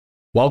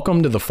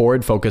Welcome to the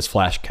Forward Focus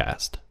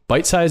Flashcast,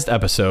 bite-sized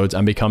episodes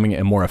on becoming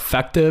a more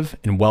effective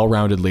and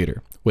well-rounded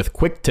leader with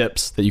quick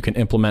tips that you can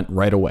implement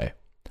right away.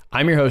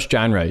 I'm your host,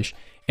 John Reich,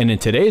 and in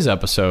today's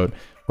episode,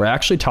 we're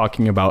actually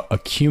talking about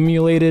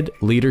accumulated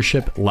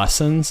leadership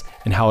lessons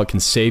and how it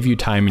can save you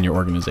time in your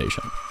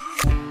organization.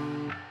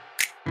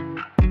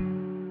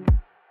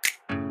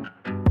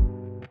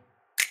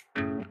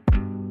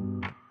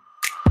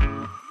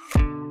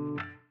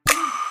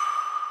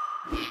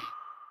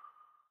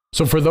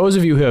 So for those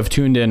of you who have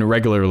tuned in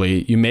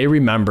regularly, you may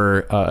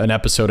remember an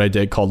episode I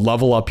did called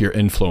Level Up Your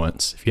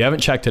Influence. If you haven't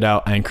checked it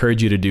out, I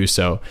encourage you to do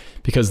so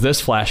because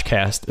this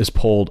flashcast is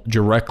pulled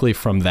directly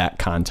from that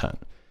content.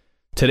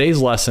 Today's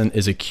lesson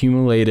is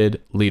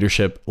accumulated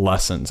leadership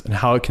lessons and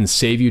how it can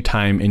save you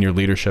time in your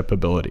leadership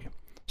ability.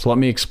 So let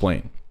me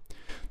explain.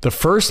 The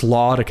first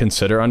law to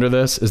consider under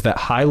this is that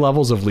high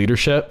levels of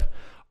leadership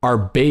are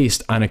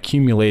based on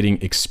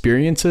accumulating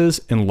experiences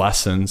and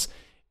lessons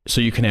so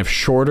you can have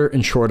shorter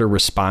and shorter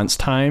response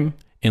time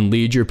and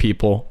lead your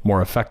people more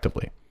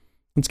effectively.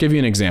 Let's give you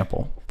an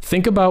example.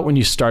 Think about when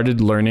you started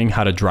learning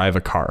how to drive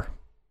a car.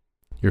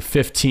 You're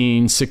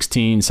 15,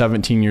 16,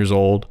 17 years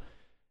old,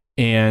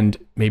 and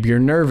maybe you're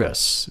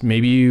nervous.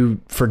 Maybe you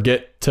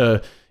forget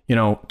to,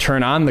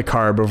 turn on the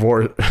car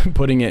before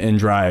putting it in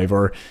drive,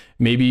 or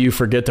maybe you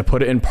forget to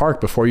put it in park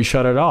before you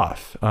shut it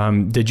off.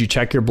 Did you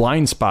check your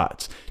blind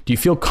spots? Do you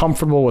feel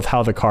comfortable with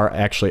how the car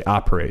actually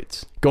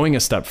operates? Going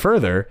a step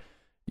further,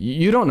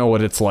 you don't know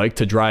what it's like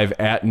to drive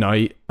at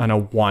night on a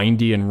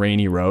windy and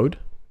rainy road.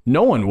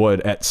 No one would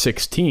at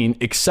 16,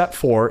 except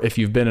for if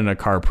you've been in a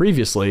car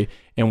previously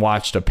and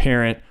watched a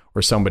parent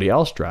or somebody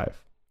else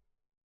drive.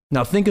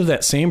 Now think of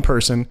that same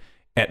person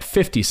at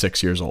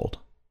 56 years old.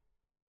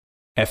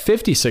 At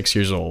 56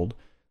 years old,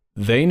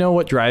 they know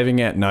what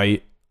driving at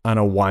night on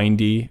a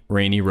windy,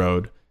 rainy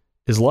road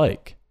is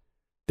like.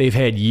 They've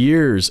had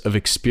years of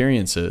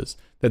experiences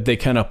that they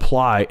can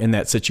apply in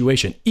that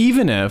situation,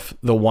 even if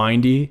the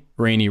windy,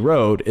 rainy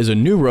road is a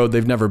new road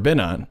they've never been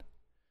on.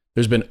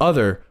 There's been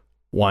other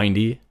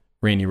windy,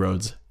 rainy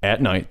roads at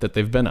night that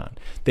they've been on.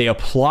 They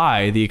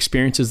apply the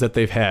experiences that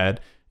they've had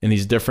in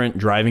these different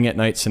driving at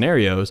night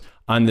scenarios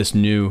on this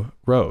new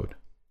road.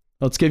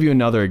 Let's give you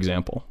another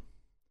example.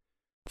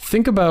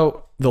 Think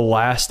about the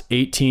last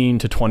 18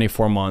 to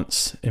 24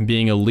 months and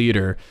being a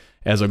leader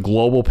as a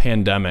global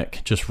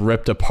pandemic just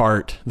ripped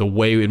apart the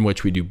way in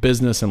which we do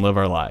business and live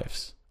our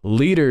lives.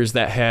 Leaders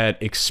that had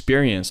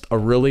experienced a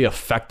really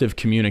effective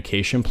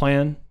communication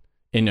plan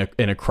in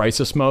a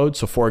crisis mode.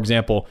 So for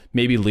example,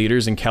 maybe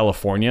leaders in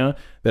California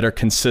that are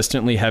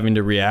consistently having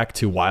to react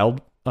to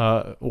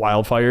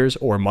wildfires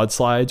or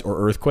mudslides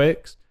or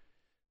earthquakes.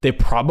 They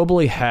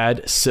probably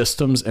had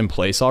systems in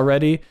place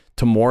already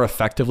to more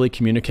effectively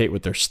communicate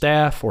with their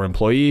staff or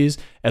employees,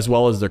 as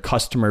well as their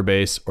customer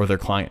base or their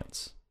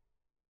clients.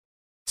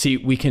 See,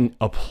 we can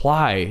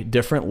apply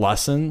different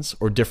lessons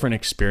or different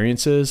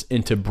experiences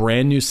into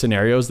brand new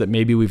scenarios that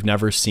maybe we've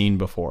never seen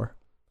before.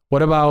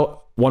 What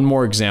about one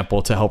more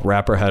example to help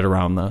wrap our head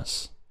around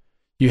this?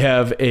 You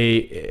have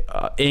a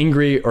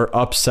angry or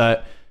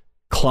upset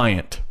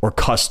client or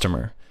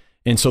customer.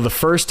 And so the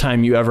first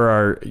time you ever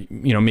are,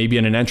 maybe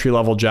in an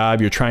entry-level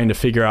job, you're trying to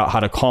figure out how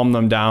to calm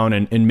them down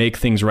and make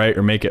things right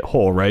or make it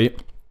whole, right?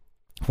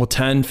 Well,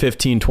 10,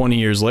 15, 20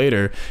 years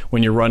later,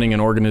 when you're running an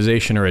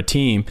organization or a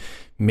team,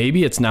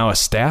 maybe it's now a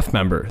staff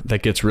member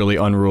that gets really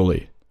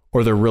unruly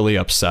or they're really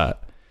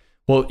upset.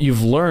 Well,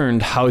 you've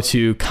learned how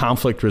to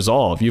conflict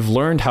resolve. You've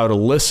learned how to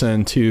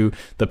listen to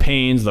the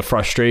pains, the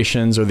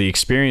frustrations, or the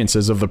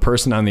experiences of the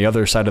person on the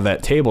other side of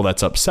that table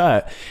that's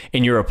upset,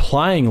 and you're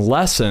applying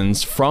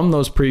lessons from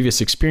those previous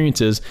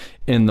experiences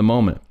in the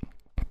moment.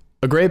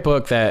 A great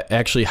book that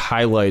actually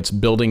highlights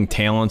building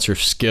talents or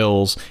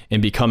skills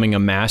and becoming a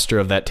master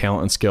of that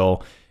talent and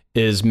skill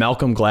is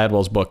Malcolm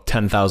Gladwell's book,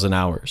 10,000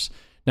 Hours.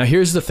 Now,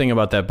 here's the thing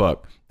about that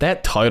book.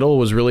 That title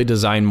was really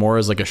designed more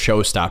as like a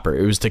showstopper.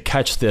 It was to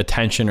catch the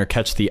attention or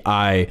catch the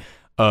eye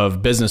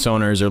of business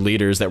owners or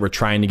leaders that were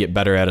trying to get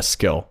better at a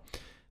skill.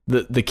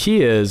 The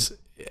key is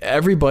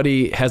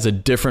everybody has a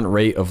different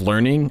rate of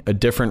learning, a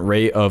different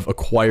rate of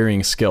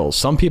acquiring skills.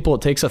 Some people,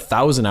 it takes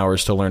 1,000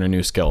 hours to learn a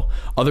new skill.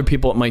 Other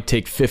people, it might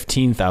take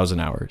 15,000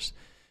 hours.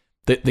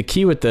 The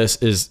key with this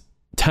is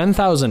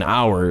 10,000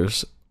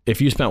 hours. If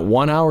you spent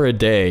 1 hour a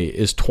day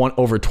is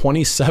over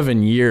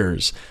 27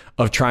 years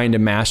of trying to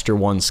master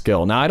one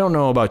skill. Now, I don't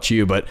know about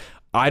you, but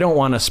I don't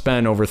want to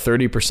spend over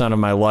 30% of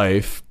my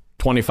life,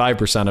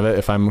 25% of it,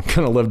 if I'm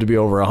going to live to be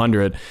over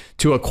 100,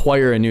 to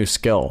acquire a new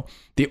skill.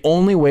 The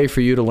only way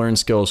for you to learn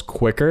skills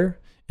quicker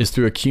is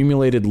through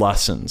accumulated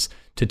lessons,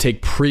 to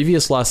take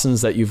previous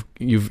lessons that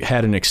you've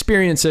had in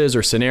experiences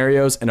or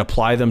scenarios and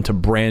apply them to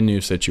brand new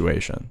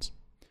situations.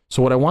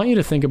 So what I want you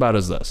to think about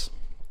is this.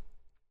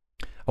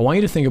 I want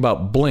you to think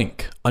about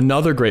Blink,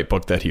 another great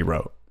book that he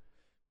wrote.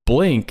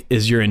 Blink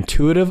is your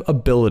intuitive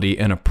ability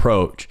and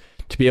approach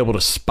to be able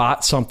to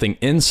spot something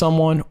in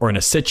someone or in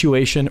a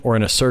situation or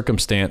in a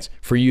circumstance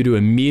for you to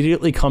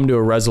immediately come to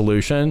a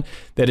resolution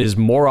that is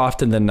more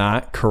often than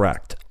not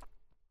correct.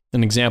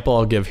 An example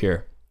I'll give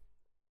here.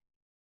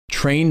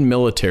 trained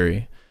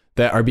military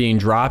that are being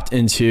dropped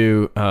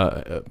into,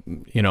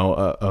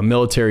 a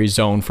military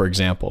zone, for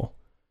example.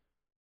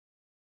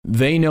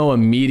 They know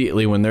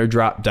immediately when they're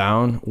dropped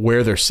down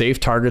where their safe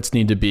targets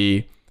need to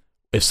be,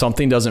 if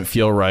something doesn't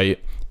feel right,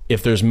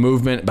 if there's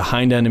movement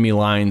behind enemy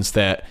lines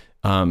that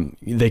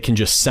they can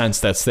just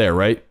sense that's there,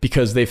 right?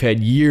 Because they've had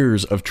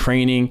years of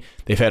training,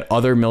 they've had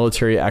other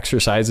military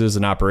exercises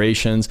and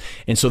operations,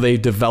 and so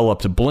they've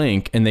developed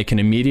Blink, and they can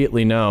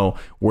immediately know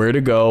where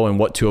to go and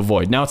what to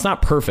avoid. Now, it's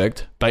not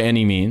perfect by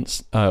any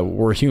means.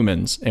 We're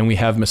humans, and we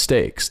have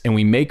mistakes, and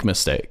we make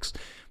mistakes.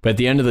 But at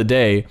the end of the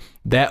day,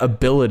 that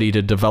ability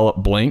to develop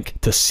Blink,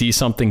 to see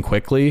something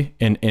quickly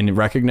and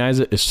recognize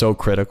it, is so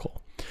critical.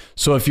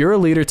 So if you're a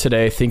leader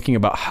today thinking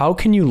about how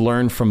can you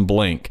learn from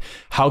Blink,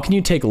 how can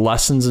you take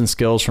lessons and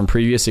skills from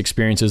previous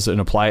experiences and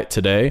apply it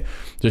today,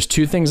 there's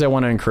two things I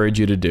want to encourage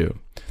you to do.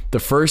 The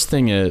first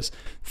thing is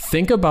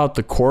think about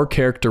the core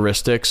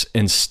characteristics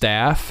in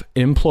staff,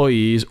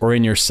 employees, or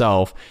in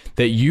yourself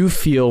that you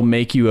feel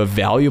make you a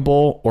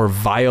valuable or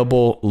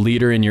viable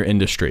leader in your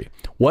industry.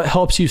 What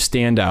helps you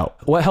stand out?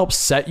 What helps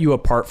set you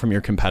apart from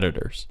your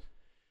competitors?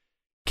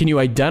 Can you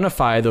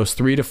identify those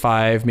 3 to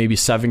 5, maybe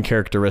 7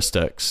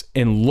 characteristics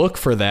and look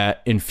for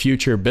that in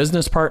future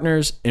business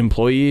partners,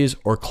 employees,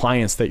 or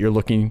clients that you're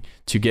looking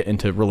to get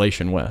into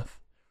relation with?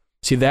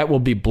 See, that will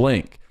be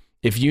Blink.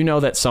 If you know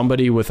that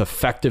somebody with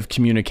effective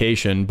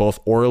communication, both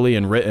orally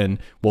and written,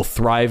 will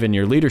thrive in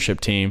your leadership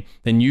team,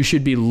 then you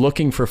should be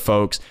looking for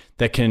folks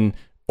that can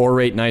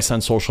orate nice on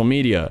social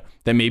media,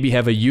 that maybe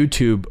have a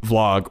YouTube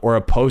vlog or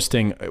a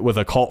posting with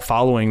a cult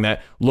following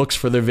that looks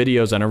for their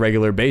videos on a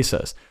regular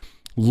basis.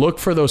 Look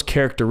for those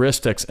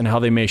characteristics and how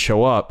they may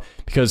show up,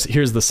 because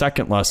here's the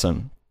second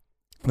lesson.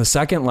 The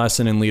second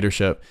lesson in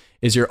leadership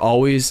is you're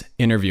always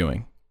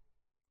interviewing.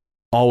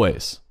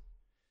 Always.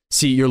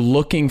 See, you're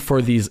looking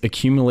for these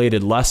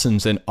accumulated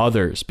lessons in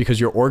others, because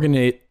your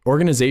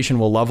organization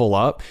will level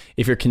up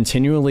if you're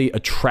continually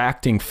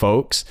attracting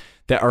folks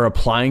that are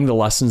applying the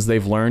lessons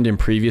they've learned in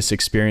previous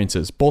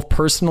experiences, both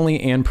personally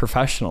and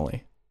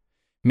professionally.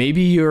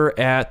 Maybe you're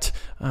at,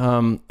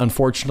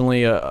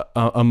 unfortunately,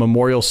 a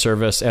memorial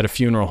service at a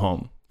funeral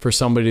home for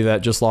somebody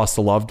that just lost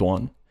a loved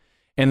one.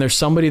 And there's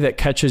somebody that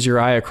catches your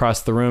eye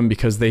across the room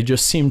because they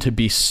just seem to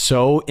be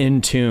so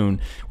in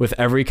tune with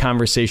every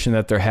conversation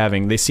that they're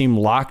having. They seem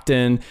locked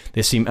in.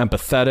 They seem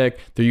empathetic.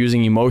 They're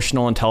using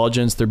emotional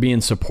intelligence. They're being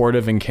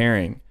supportive and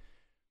caring.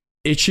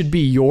 It should be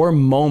your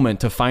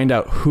moment to find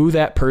out who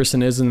that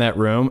person is in that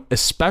room,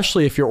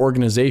 especially if your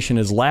organization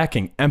is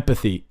lacking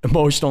empathy,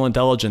 emotional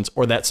intelligence,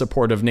 or that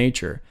supportive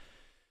nature.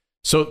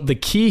 So the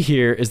key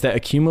here is that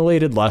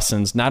accumulated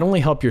lessons not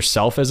only help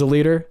yourself as a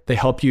leader, they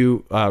help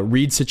you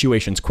read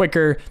situations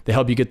quicker, they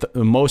help you get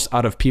the most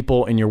out of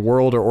people in your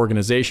world or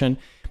organization,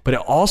 but it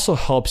also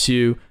helps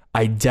you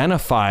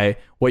identify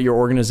what your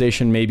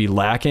organization may be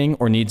lacking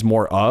or needs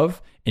more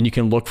of, and you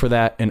can look for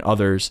that in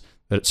others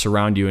that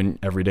surround you in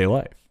everyday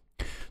life.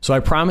 So I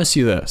promise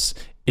you this,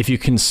 if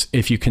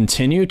you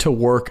continue to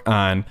work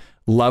on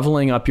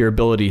leveling up your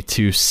ability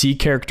to see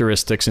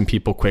characteristics in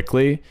people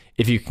quickly,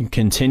 if you can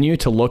continue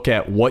to look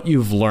at what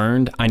you've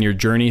learned on your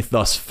journey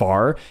thus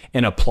far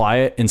and apply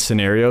it in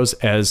scenarios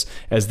as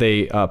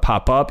they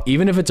pop up,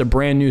 even if it's a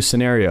brand new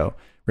scenario,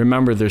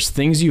 remember there's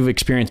things you've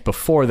experienced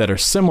before that are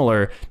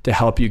similar to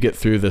help you get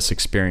through this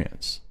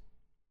experience.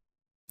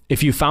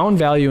 If you found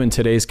value in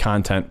today's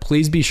content,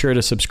 please be sure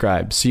to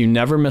subscribe so you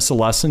never miss a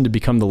lesson to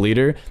become the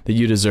leader that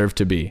you deserve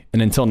to be. And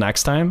until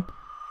next time,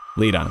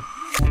 lead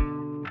on.